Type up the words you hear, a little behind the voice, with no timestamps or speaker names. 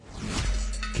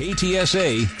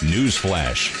KTSA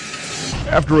Newsflash.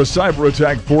 After a cyber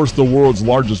attack forced the world's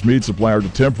largest meat supplier to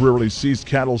temporarily cease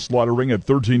cattle slaughtering at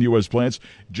 13 U.S. plants,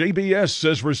 JBS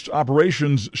says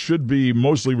operations should be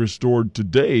mostly restored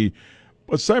today.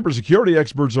 But cybersecurity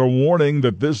experts are warning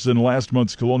that this and last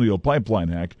month's Colonial Pipeline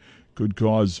hack could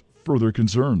cause further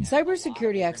concerns.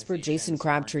 Cybersecurity expert Jason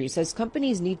Crabtree says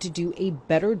companies need to do a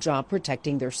better job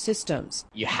protecting their systems.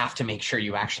 You have to make sure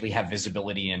you actually have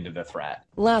visibility into the threat.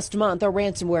 Last month, a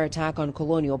ransomware attack on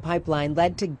Colonial Pipeline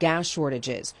led to gas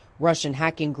shortages. Russian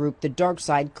hacking group The Dark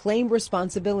Side claimed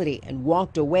responsibility and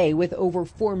walked away with over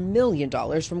 $4 million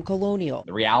from Colonial.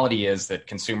 The reality is that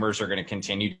consumers are going to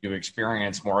continue to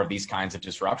experience more of these kinds of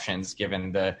disruptions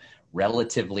given the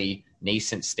relatively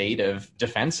nascent state of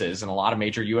defenses in a lot of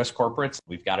major U.S. corporates.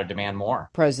 We've got to demand more.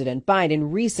 President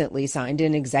Biden recently signed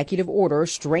an executive order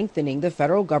strengthening the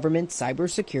federal government's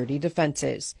cybersecurity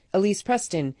defenses. Elise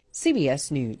Preston,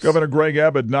 CBS News. Governor Greg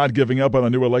Abbott not giving up on the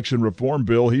new election reform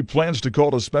bill. He plans to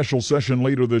call a special session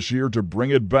later this year to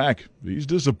bring it back. He's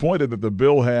disappointed that the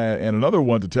bill and another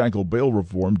one to tackle bail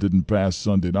reform didn't pass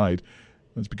Sunday night.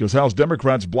 That's because House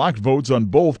Democrats blocked votes on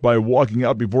both by walking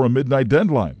out before a midnight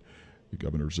deadline. The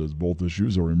governor says both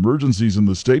issues are emergencies in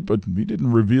the state, but he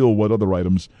didn't reveal what other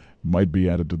items might be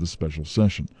added to the special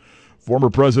session.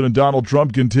 Former President Donald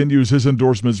Trump continues his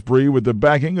endorsement spree with the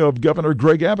backing of Governor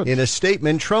Greg Abbott. In a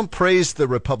statement, Trump praised the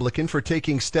Republican for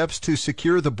taking steps to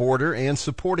secure the border and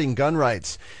supporting gun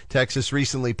rights. Texas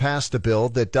recently passed a bill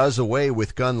that does away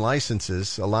with gun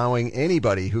licenses, allowing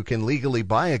anybody who can legally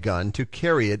buy a gun to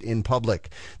carry it in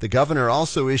public. The governor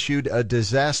also issued a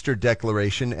disaster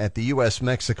declaration at the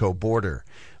U.S.-Mexico border.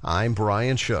 I'm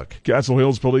Brian Shook. Castle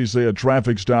Hills police say a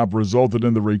traffic stop resulted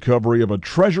in the recovery of a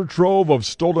treasure trove of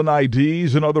stolen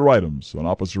IDs and other items. An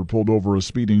officer pulled over a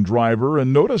speeding driver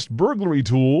and noticed burglary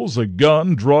tools, a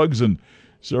gun, drugs, and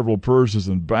several purses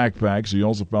and backpacks. He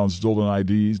also found stolen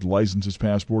IDs, licenses,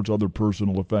 passports, other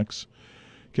personal effects.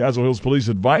 Castle Hills police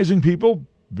advising people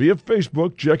via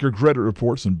Facebook, check your credit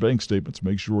reports and bank statements.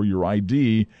 Make sure your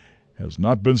ID has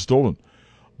not been stolen.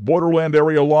 Borderland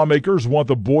area lawmakers want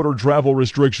the border travel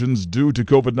restrictions due to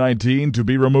COVID-19 to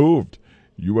be removed.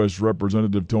 U.S.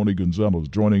 Representative Tony Gonzalez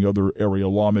joining other area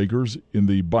lawmakers in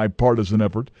the bipartisan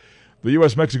effort. The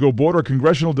U.S.-Mexico border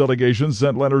congressional delegation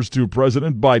sent letters to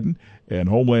President Biden and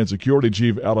Homeland Security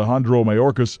Chief Alejandro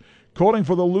Mayorkas calling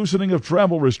for the loosening of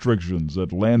travel restrictions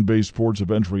at land-based ports of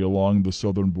entry along the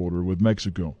southern border with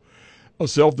Mexico. A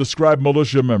self-described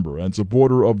militia member and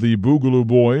supporter of the Boogaloo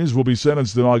Boys will be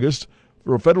sentenced in August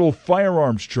for a federal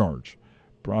firearms charge.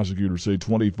 Prosecutors say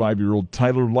 25-year-old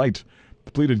Tyler Light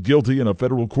pleaded guilty in a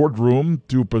federal courtroom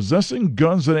to possessing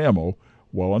guns and ammo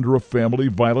while under a family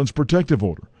violence protective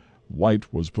order.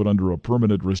 Light was put under a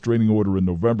permanent restraining order in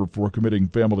November for committing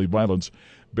family violence.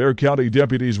 Bexar County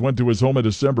deputies went to his home in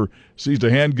December, seized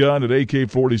a handgun, an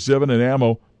AK-47, and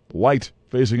ammo. Light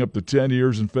facing up to 10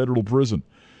 years in federal prison.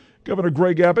 Governor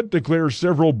Greg Abbott declares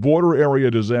several border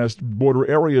areas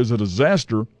a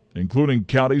disaster, including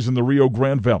counties in the Rio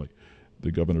Grande Valley.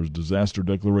 The governor's disaster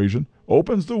declaration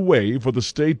opens the way for the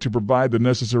state to provide the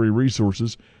necessary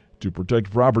resources to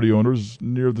protect property owners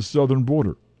near the southern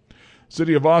border.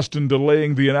 City of Austin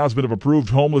delaying the announcement of approved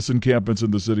homeless encampments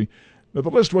in the city. Now, the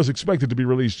list was expected to be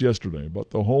released yesterday, but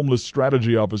the Homeless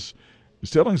Strategy Office is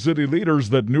telling city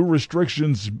leaders that new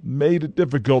restrictions made it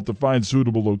difficult to find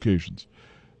suitable locations.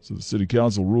 So the city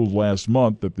council ruled last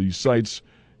month that the sites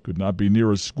could not be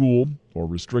near a school or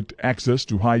restrict access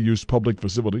to high-use public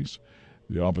facilities.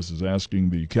 The office is asking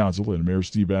the council and Mayor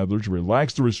Steve Adler to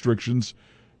relax the restrictions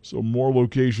so more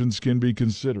locations can be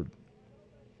considered.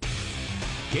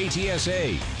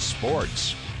 KTSA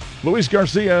Sports. Luis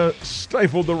Garcia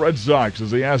stifled the Red Sox as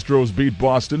the Astros beat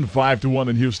Boston 5-1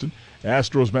 in Houston.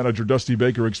 Astros manager Dusty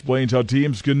Baker explains how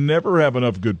teams can never have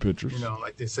enough good pitchers.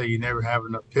 Like they say, you never have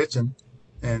enough pitching.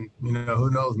 And, who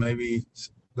knows, maybe,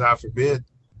 God forbid,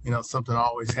 something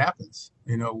always happens,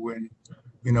 when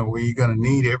you're going to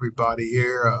need everybody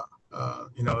here,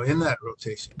 in that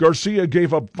rotation. Garcia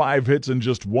gave up 5 hits and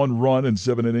just 1 run in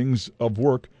 7 innings of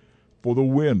work for the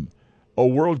win. A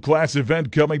world-class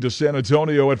event coming to San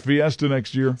Antonio at Fiesta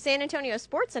next year. San Antonio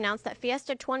Sports announced that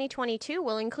Fiesta 2022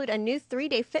 will include a new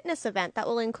 3-day fitness event that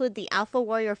will include the Alpha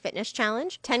Warrior Fitness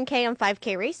Challenge, 10K and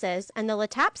 5K races, and the La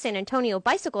Tappe San Antonio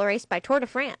Bicycle Race by Tour de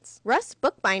France. Russ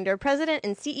Bookbinder, president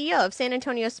and CEO of San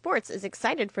Antonio Sports, is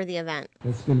excited for the event.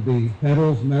 It's going to be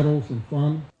pedals, medals, and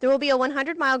fun. There will be a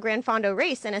 100-mile Gran Fondo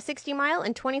race and a 60-mile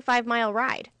and 25-mile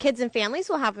ride. Kids and families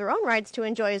will have their own rides to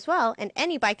enjoy as well, and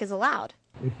any bike is allowed.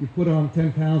 If you put on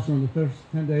 10 pounds on the first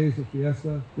 10 days of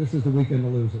Fiesta, this is the weekend to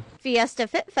lose it. Fiesta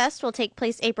Fit Fest will take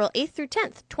place April 8th through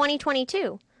 10th,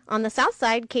 2022. On the south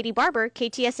side, Katie Barber,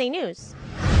 KTSA News.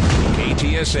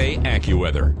 KTSA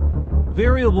AccuWeather.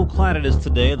 Variable cloudiness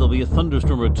today. There'll be a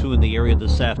thunderstorm or two in the area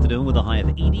this afternoon with a high of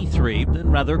 83. Then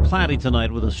rather cloudy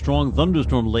tonight with a strong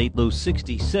thunderstorm late, low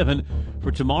 67.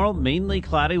 For tomorrow, mainly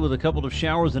cloudy with a couple of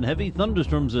showers and heavy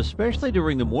thunderstorms, especially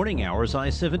during the morning hours, high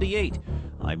 78.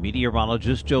 I'm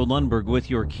meteorologist Joe Lundberg with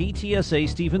your KTSA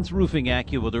Stevens Roofing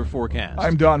AccuWeather forecast.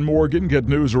 I'm Don Morgan. Get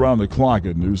news around the clock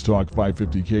at News Talk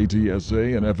 550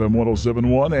 KTSA and FM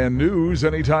 107.1 and news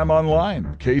anytime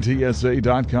online,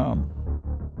 KTSA.com.